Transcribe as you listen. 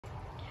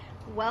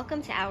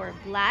Welcome to our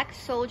black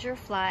soldier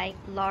fly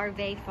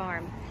larvae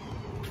farm.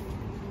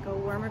 Go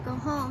worm or go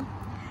home.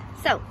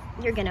 So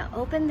you're gonna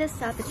open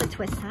this up, it's a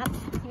twist top.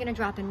 You're gonna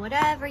drop in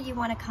whatever you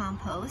wanna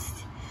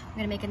compost. I'm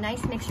gonna make a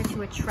nice mixture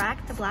to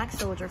attract the black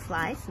soldier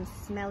fly, some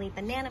smelly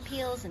banana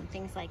peels and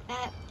things like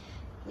that.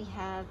 We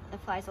have, the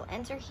flies will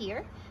enter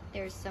here.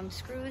 There's some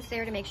screws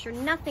there to make sure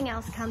nothing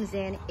else comes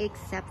in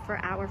except for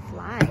our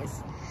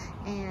flies.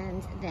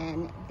 And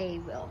then they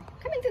will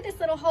come in through this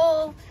little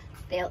hole.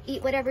 They'll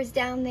eat whatever's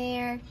down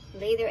there,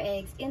 lay their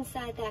eggs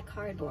inside that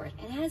cardboard.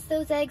 And as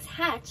those eggs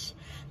hatch,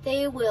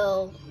 they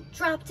will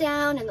drop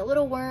down and the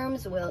little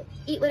worms will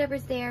eat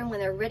whatever's there. And when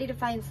they're ready to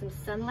find some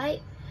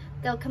sunlight,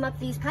 they'll come up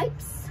these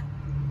pipes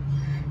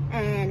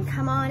and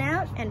come on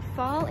out and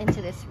fall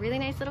into this really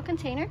nice little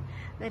container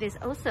that is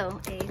also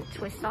a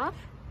twist off.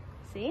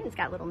 See, it's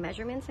got little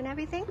measurements and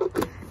everything.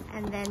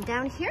 And then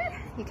down here,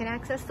 you can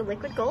access the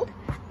liquid gold,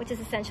 which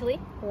is essentially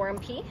worm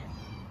pee.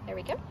 There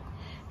we go.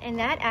 And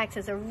that acts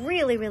as a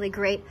really, really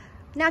great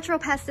natural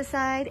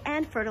pesticide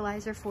and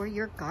fertilizer for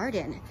your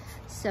garden.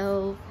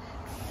 So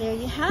there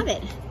you have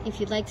it. If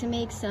you'd like to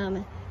make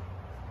some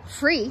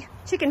free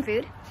chicken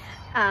food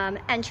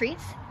and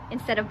treats,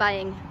 instead of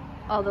buying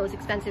all those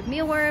expensive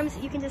mealworms,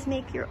 you can just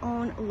make your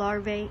own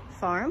larvae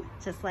farm,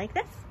 just like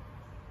this.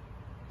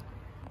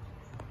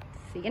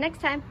 See you next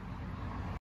time.